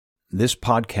this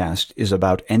podcast is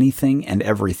about anything and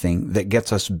everything that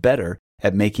gets us better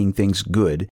at making things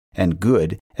good and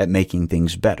good at making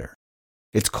things better.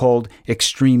 It's called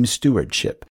extreme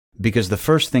stewardship, because the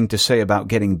first thing to say about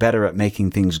getting better at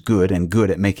making things good and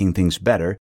good at making things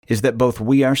better is that both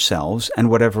we ourselves and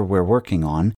whatever we're working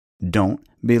on don't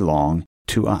belong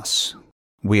to us.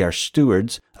 We are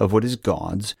stewards of what is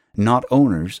God's, not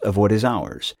owners of what is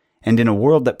ours. And in a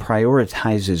world that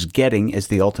prioritizes getting as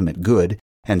the ultimate good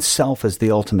and self as the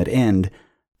ultimate end,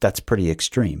 that's pretty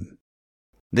extreme.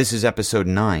 This is episode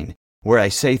 9, where I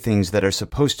say things that are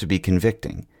supposed to be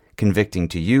convicting. Convicting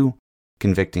to you,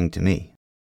 convicting to me.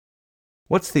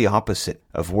 What's the opposite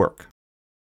of work?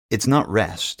 It's not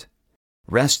rest.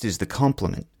 Rest is the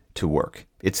complement to work.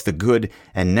 It's the good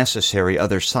and necessary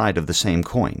other side of the same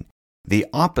coin. The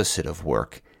opposite of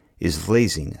work is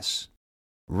laziness.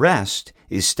 Rest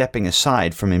is stepping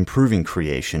aside from improving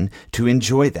creation to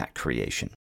enjoy that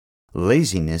creation.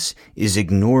 Laziness is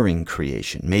ignoring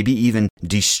creation, maybe even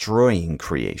destroying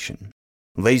creation.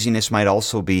 Laziness might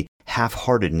also be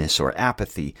half-heartedness or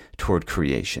apathy toward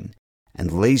creation.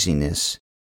 And laziness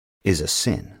is a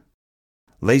sin.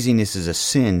 Laziness is a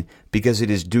sin because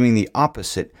it is doing the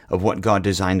opposite of what God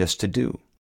designed us to do.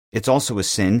 It's also a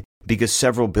sin because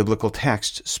several biblical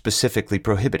texts specifically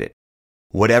prohibit it.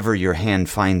 Whatever your hand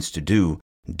finds to do,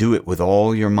 do it with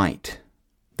all your might.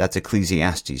 That's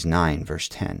Ecclesiastes 9, verse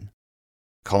 10.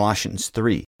 Colossians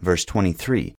 3, verse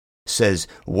 23 says,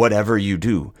 whatever you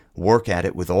do, work at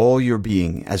it with all your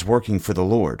being as working for the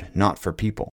Lord, not for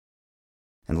people.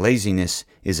 And laziness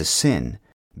is a sin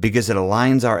because it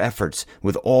aligns our efforts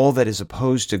with all that is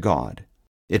opposed to God.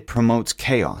 It promotes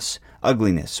chaos,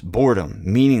 ugliness, boredom,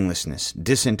 meaninglessness,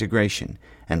 disintegration,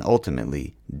 and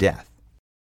ultimately death.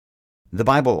 The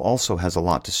Bible also has a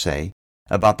lot to say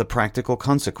about the practical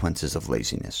consequences of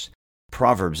laziness.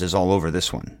 Proverbs is all over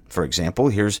this one. For example,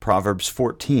 here's Proverbs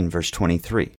 14, verse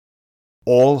 23.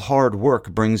 All hard work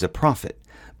brings a profit,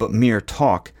 but mere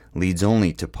talk leads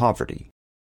only to poverty.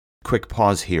 Quick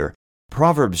pause here.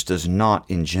 Proverbs does not,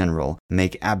 in general,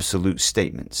 make absolute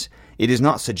statements. It is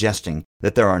not suggesting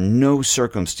that there are no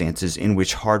circumstances in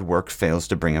which hard work fails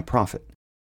to bring a profit.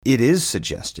 It is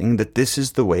suggesting that this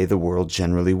is the way the world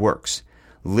generally works.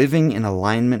 Living in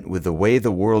alignment with the way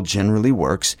the world generally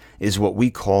works is what we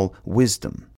call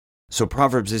wisdom. So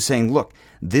Proverbs is saying, look,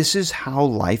 this is how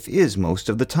life is most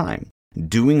of the time.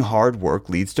 Doing hard work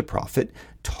leads to profit.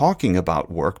 Talking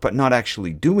about work but not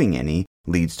actually doing any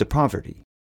leads to poverty.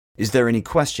 Is there any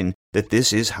question that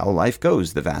this is how life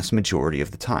goes the vast majority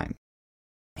of the time?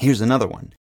 Here's another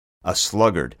one. A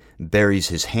sluggard buries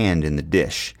his hand in the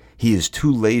dish. He is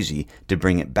too lazy to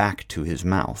bring it back to his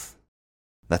mouth.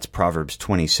 That's Proverbs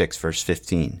 26, verse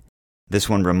 15. This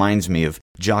one reminds me of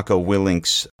Jocko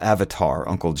Willink's avatar,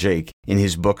 Uncle Jake, in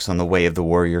his books on the way of the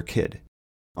warrior kid.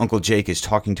 Uncle Jake is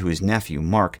talking to his nephew,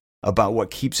 Mark, about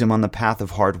what keeps him on the path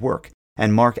of hard work,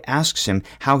 and Mark asks him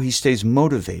how he stays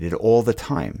motivated all the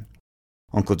time.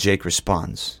 Uncle Jake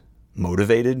responds,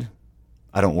 motivated?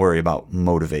 I don't worry about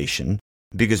motivation,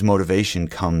 because motivation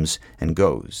comes and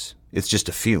goes. It's just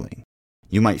a feeling.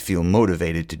 You might feel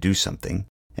motivated to do something,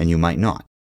 and you might not.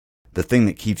 The thing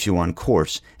that keeps you on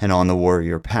course and on the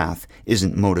warrior path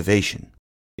isn't motivation.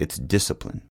 It's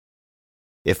discipline.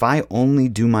 If I only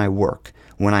do my work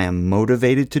when I am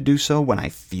motivated to do so, when I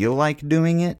feel like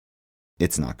doing it,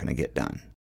 it's not going to get done.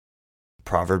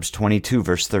 Proverbs 22,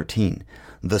 verse 13.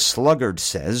 The sluggard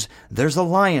says, there's a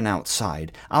lion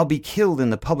outside. I'll be killed in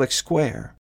the public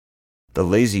square. The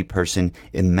lazy person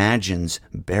imagines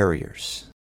barriers.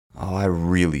 Oh, I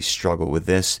really struggle with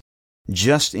this.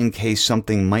 Just in case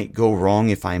something might go wrong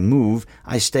if I move,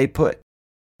 I stay put.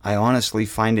 I honestly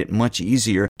find it much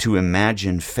easier to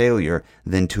imagine failure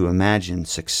than to imagine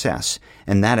success,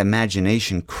 and that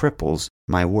imagination cripples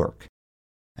my work.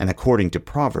 And according to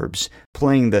Proverbs,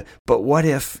 playing the "but what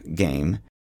if" game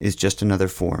is just another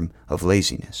form of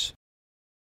laziness.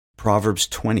 Proverbs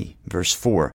 20, verse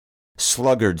 4.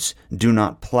 Sluggards do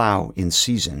not plow in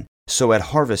season, so at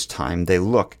harvest time they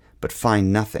look but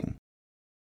find nothing.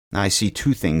 Now I see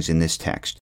two things in this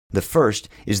text. The first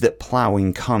is that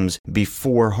plowing comes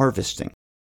before harvesting.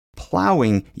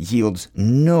 Plowing yields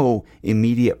no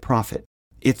immediate profit.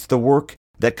 It's the work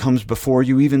that comes before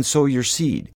you even sow your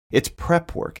seed. It's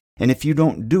prep work, and if you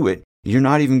don't do it, you're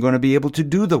not even going to be able to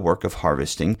do the work of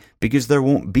harvesting because there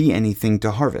won't be anything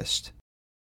to harvest.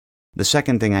 The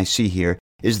second thing I see here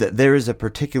is that there is a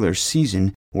particular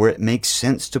season where it makes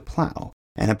sense to plow,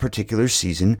 and a particular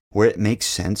season where it makes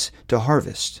sense to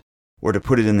harvest. Or to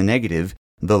put it in the negative,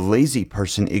 the lazy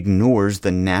person ignores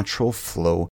the natural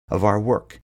flow of our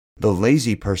work. The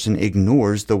lazy person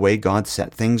ignores the way God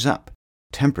set things up.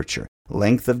 Temperature,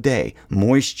 length of day,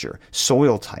 moisture,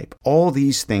 soil type, all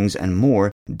these things and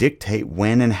more dictate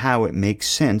when and how it makes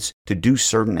sense to do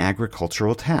certain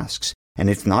agricultural tasks. And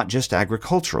it's not just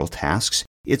agricultural tasks,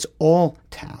 it's all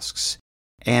tasks.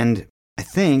 And I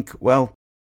think, well,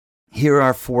 here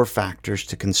are 4 factors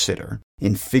to consider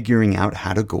in figuring out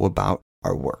how to go about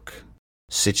our work: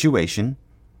 situation,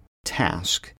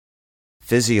 task,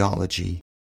 physiology,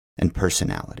 and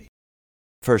personality.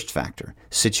 First factor,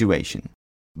 situation.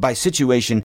 By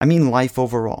situation, I mean life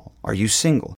overall. Are you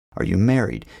single? Are you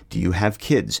married? Do you have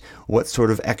kids? What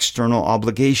sort of external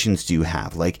obligations do you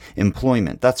have, like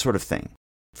employment, that sort of thing?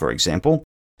 For example,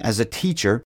 as a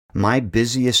teacher, my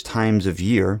busiest times of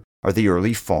year are the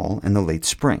early fall and the late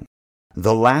spring.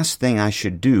 The last thing I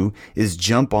should do is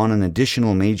jump on an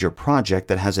additional major project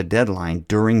that has a deadline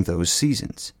during those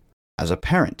seasons. As a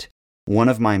parent, one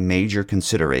of my major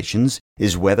considerations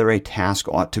is whether a task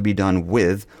ought to be done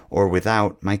with or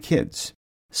without my kids.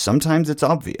 Sometimes it's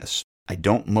obvious. I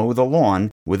don't mow the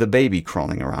lawn with a baby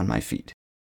crawling around my feet.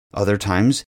 Other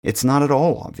times, it's not at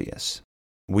all obvious.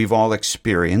 We've all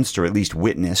experienced, or at least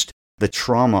witnessed, the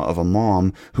trauma of a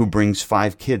mom who brings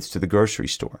 5 kids to the grocery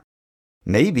store.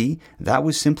 Maybe that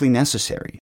was simply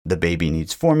necessary. The baby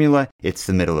needs formula, it's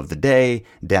the middle of the day,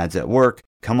 dad's at work,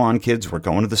 come on kids, we're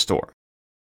going to the store.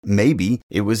 Maybe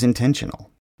it was intentional.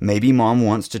 Maybe mom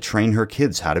wants to train her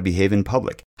kids how to behave in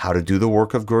public, how to do the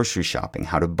work of grocery shopping,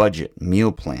 how to budget,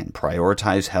 meal plan,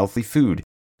 prioritize healthy food.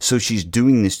 So she's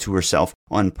doing this to herself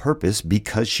on purpose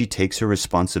because she takes her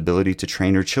responsibility to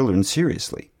train her children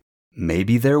seriously.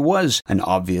 Maybe there was an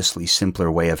obviously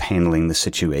simpler way of handling the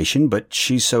situation, but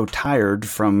she's so tired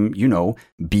from,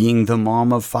 being the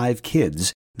mom of 5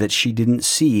 kids that she didn't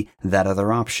see that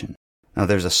other option. Now,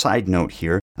 there's a side note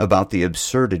here about the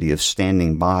absurdity of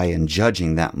standing by and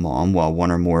judging that mom while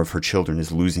one or more of her children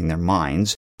is losing their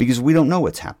minds, because we don't know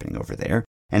what's happening over there,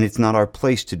 and it's not our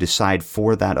place to decide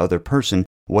for that other person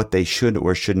what they should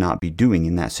or should not be doing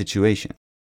in that situation.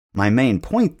 My main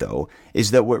point, though,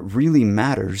 is that what really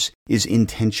matters is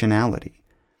intentionality.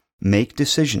 Make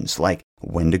decisions like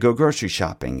when to go grocery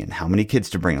shopping and how many kids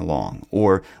to bring along,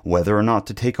 or whether or not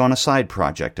to take on a side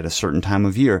project at a certain time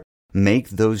of year. Make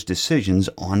those decisions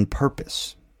on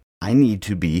purpose. I need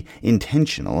to be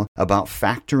intentional about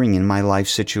factoring in my life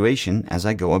situation as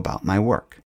I go about my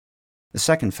work. The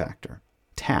second factor,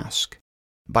 task.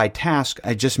 By task,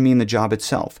 I just mean the job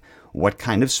itself. What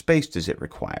kind of space does it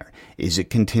require? Is it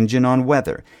contingent on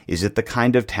weather? Is it the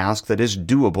kind of task that is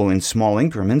doable in small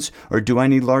increments, or do I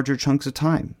need larger chunks of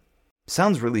time?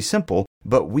 Sounds really simple,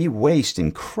 but we waste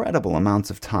incredible amounts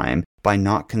of time by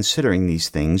not considering these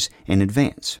things in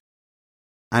advance.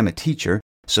 I'm a teacher,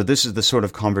 so this is the sort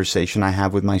of conversation I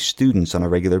have with my students on a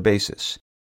regular basis.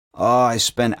 "Oh, I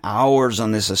spent hours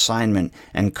on this assignment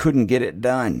and couldn't get it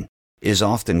done," is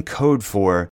often code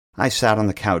for, "I sat on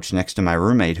the couch next to my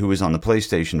roommate who was on the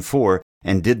PlayStation 4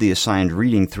 and did the assigned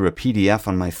reading through a PDF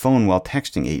on my phone while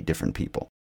texting 8 different people."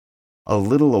 A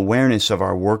little awareness of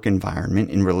our work environment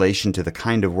in relation to the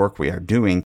kind of work we are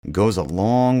doing goes a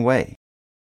long way.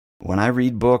 When I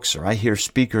read books or I hear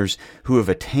speakers who have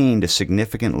attained a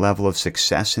significant level of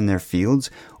success in their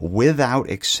fields, without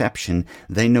exception,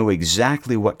 they know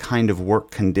exactly what kind of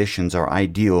work conditions are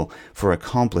ideal for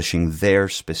accomplishing their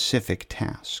specific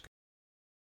task.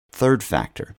 Third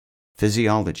factor,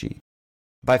 physiology.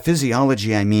 By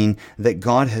physiology, I mean that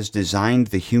God has designed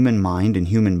the human mind and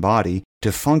human body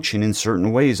to function in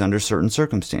certain ways under certain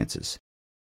circumstances.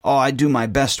 "Oh, I do my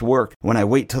best work when I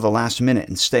wait till the last minute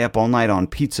and stay up all night on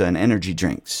pizza and energy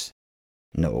drinks."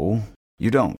 No,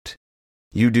 you don't.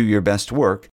 You do your best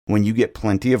work when you get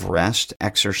plenty of rest,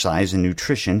 exercise, and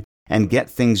nutrition, and get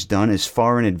things done as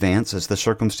far in advance as the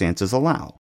circumstances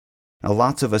allow. Now,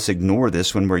 lots of us ignore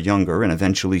this when we're younger and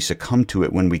eventually succumb to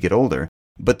it when we get older,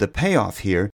 but the payoff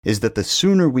here is that the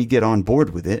sooner we get on board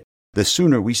with it, the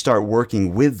sooner we start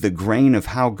working with the grain of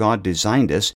how God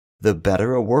designed us, the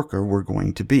better a worker we're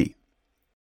going to be.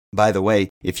 By the way,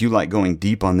 if you like going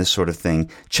deep on this sort of thing,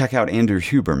 check out Andrew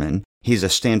Huberman. He's a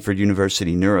Stanford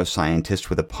University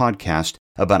neuroscientist with a podcast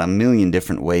about a million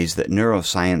different ways that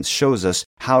neuroscience shows us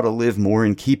how to live more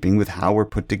in keeping with how we're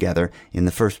put together in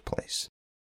the first place.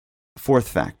 Fourth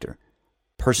factor,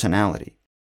 personality.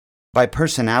 By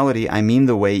personality, I mean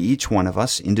the way each one of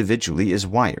us individually is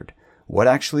wired. What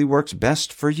actually works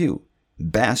best for you?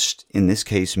 Best, in this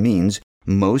case, means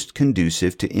most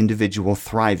conducive to individual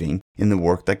thriving in the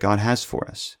work that God has for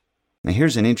us. Now,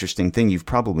 here's an interesting thing you've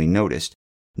probably noticed.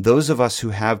 Those of us who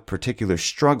have particular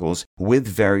struggles with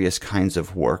various kinds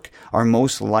of work are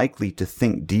most likely to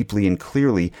think deeply and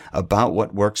clearly about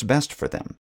what works best for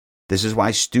them. This is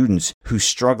why students who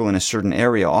struggle in a certain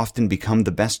area often become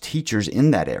the best teachers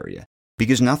in that area,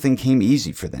 because nothing came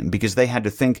easy for them, because they had to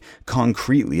think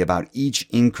concretely about each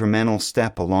incremental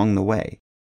step along the way.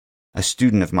 A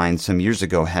student of mine some years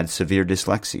ago had severe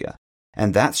dyslexia,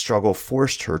 and that struggle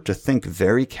forced her to think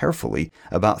very carefully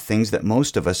about things that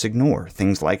most of us ignore,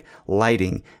 things like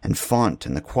lighting and font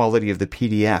and the quality of the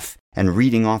PDF and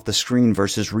reading off the screen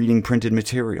versus reading printed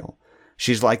material.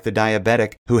 She's like the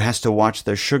diabetic who has to watch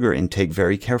their sugar intake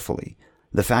very carefully.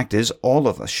 The fact is, all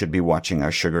of us should be watching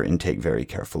our sugar intake very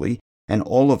carefully, and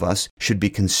all of us should be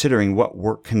considering what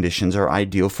work conditions are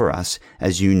ideal for us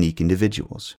as unique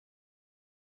individuals.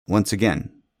 Once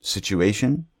again,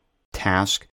 situation,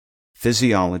 task,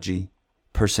 physiology,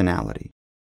 personality.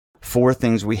 4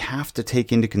 things we have to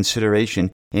take into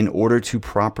consideration in order to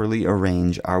properly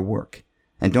arrange our work.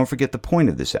 And don't forget the point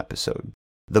of this episode.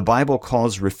 The Bible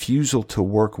calls refusal to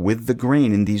work with the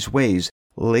grain in these ways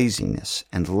laziness,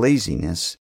 and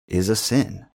laziness is a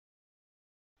sin.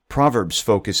 Proverbs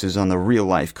focuses on the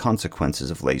real-life consequences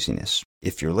of laziness.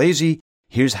 If you're lazy,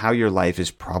 here's how your life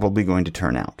is probably going to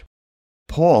turn out.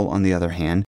 Paul, on the other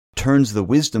hand, turns the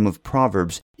wisdom of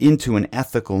Proverbs into an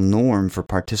ethical norm for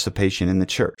participation in the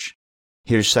church.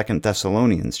 Here's 2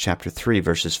 Thessalonians chapter 3,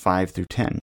 verses 5 through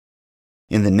 10.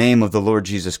 In the name of the Lord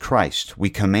Jesus Christ, we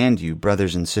command you,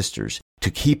 brothers and sisters,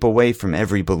 to keep away from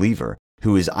every believer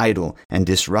who is idle and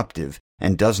disruptive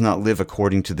and does not live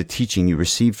according to the teaching you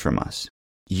received from us.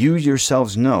 You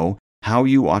yourselves know how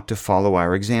you ought to follow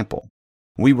our example.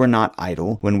 We were not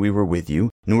idle when we were with you,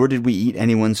 nor did we eat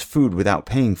anyone's food without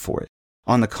paying for it.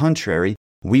 On the contrary,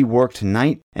 we worked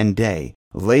night and day,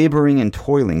 laboring and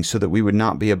toiling so that we would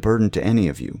not be a burden to any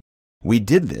of you. We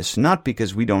did this not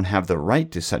because we don't have the right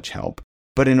to such help,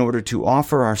 but in order to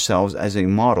offer ourselves as a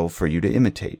model for you to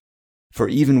imitate. For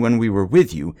even when we were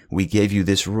with you, we gave you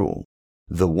this rule: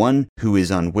 the one who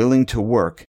is unwilling to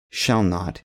work shall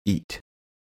not eat.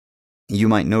 You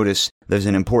might notice there's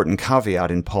an important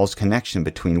caveat in Paul's connection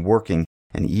between working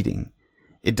and eating.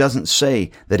 It doesn't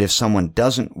say that if someone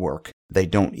doesn't work, they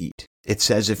don't eat. It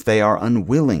says if they are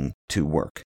unwilling to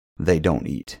work, they don't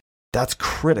eat. That's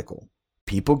critical.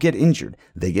 People get injured,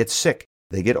 they get sick,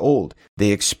 they get old,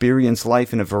 they experience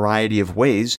life in a variety of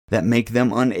ways that make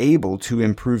them unable to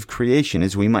improve creation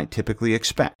as we might typically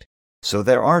expect. So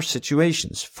there are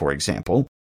situations, for example,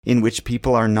 in which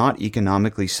people are not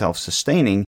economically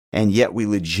self-sustaining, and yet we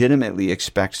legitimately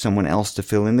expect someone else to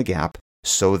fill in the gap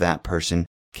so that person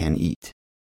can eat.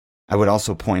 I would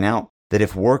also point out that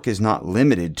if work is not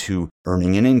limited to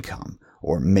earning an income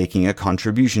or making a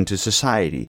contribution to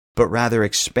society, but rather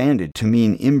expanded to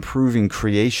mean improving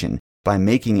creation by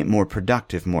making it more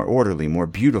productive, more orderly, more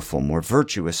beautiful, more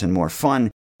virtuous, and more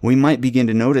fun, we might begin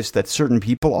to notice that certain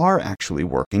people are actually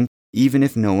working, even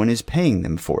if no one is paying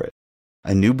them for it.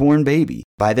 A newborn baby,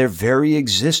 by their very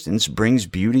existence, brings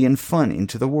beauty and fun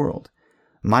into the world.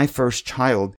 My first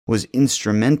child was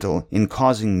instrumental in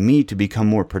causing me to become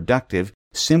more productive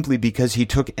simply because he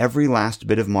took every last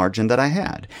bit of margin that I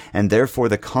had, and therefore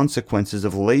the consequences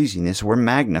of laziness were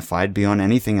magnified beyond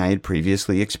anything I had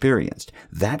previously experienced.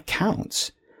 That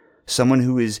counts. Someone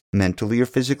who is mentally or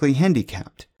physically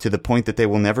handicapped to the point that they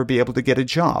will never be able to get a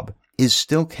job is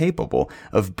still capable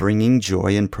of bringing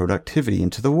joy and productivity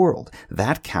into the world.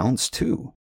 That counts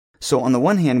too. So on the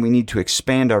one hand, we need to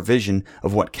expand our vision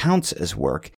of what counts as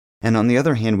work, and on the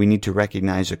other hand, we need to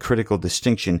recognize a critical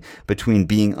distinction between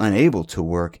being unable to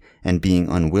work and being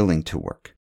unwilling to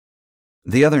work.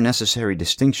 The other necessary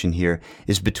distinction here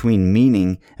is between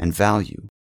meaning and value.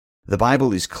 The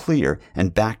Bible is clear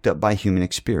and backed up by human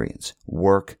experience.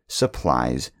 Work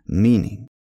supplies meaning.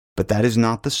 But that is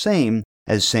not the same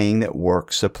as saying that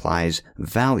work supplies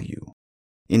value.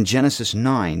 In Genesis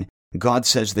 9, God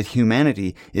says that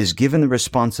humanity is given the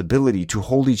responsibility to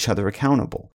hold each other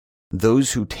accountable.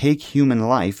 Those who take human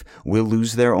life will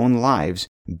lose their own lives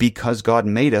because God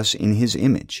made us in His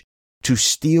image. To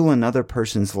steal another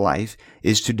person's life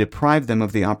is to deprive them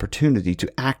of the opportunity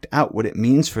to act out what it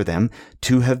means for them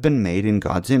to have been made in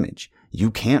God's image.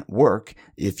 You can't work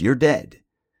if you're dead.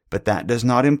 But that does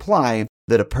not imply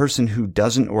that a person who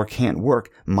doesn't or can't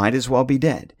work might as well be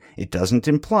dead. It doesn't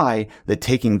imply that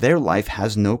taking their life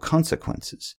has no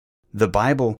consequences. The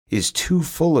Bible is too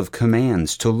full of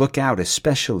commands to look out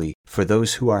especially for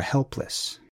those who are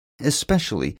helpless,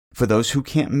 especially for those who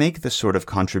can't make the sort of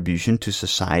contribution to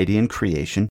society and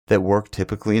creation that work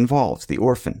typically involves: the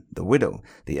orphan, the widow,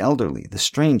 the elderly, the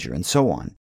stranger, and so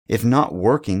on. If not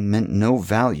working meant no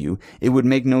value, it would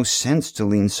make no sense to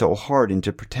lean so hard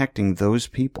into protecting those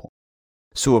people.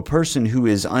 So a person who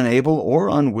is unable or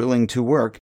unwilling to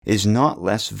work is not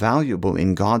less valuable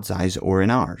in God's eyes or in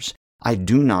ours. I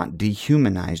do not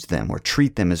dehumanize them or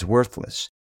treat them as worthless.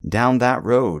 Down that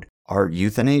road are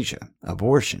euthanasia,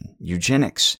 abortion,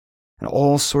 eugenics, and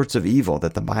all sorts of evil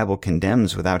that the Bible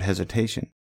condemns without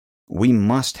hesitation. We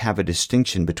must have a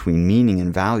distinction between meaning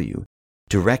and value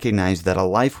to recognize that a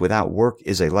life without work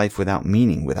is a life without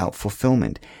meaning, without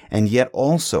fulfillment, and yet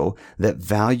also that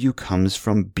value comes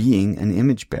from being an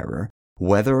image bearer,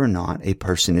 whether or not a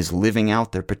person is living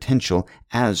out their potential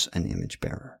as an image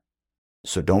bearer.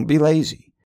 So don't be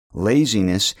lazy.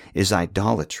 Laziness is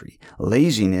idolatry.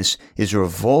 Laziness is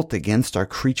revolt against our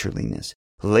creatureliness.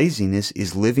 Laziness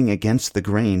is living against the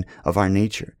grain of our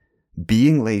nature.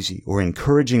 Being lazy or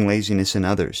encouraging laziness in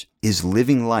others is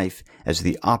living life as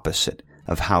the opposite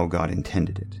of how God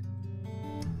intended it.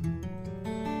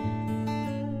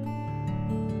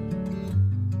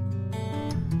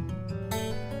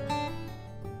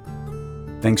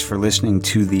 Thanks for listening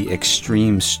to the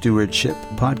Extreme Stewardship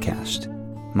Podcast.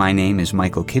 My name is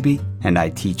Michael Kibbe, and I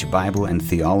teach Bible and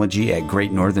theology at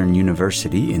Great Northern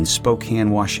University in Spokane,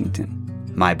 Washington.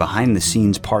 My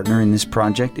behind-the-scenes partner in this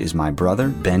project is my brother,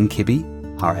 Ben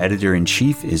Kibbe. Our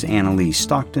editor-in-chief is Annalee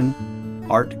Stockton.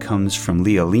 Art comes from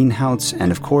Leah Leanhoutz,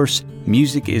 and of course,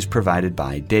 music is provided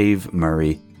by Dave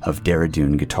Murray of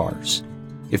Daradoon Guitars.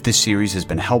 If this series has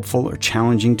been helpful or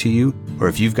challenging to you, or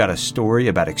if you've got a story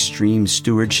about extreme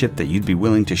stewardship that you'd be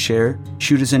willing to share,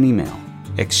 shoot us an email,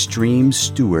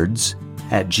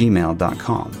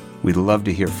 extremestewards@gmail.com. We'd love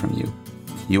to hear from you.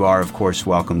 You are, of course,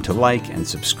 welcome to like and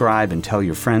subscribe and tell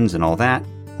your friends and all that.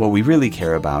 What we really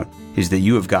care about is that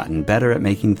you have gotten better at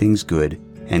making things good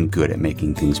and good at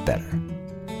making things better.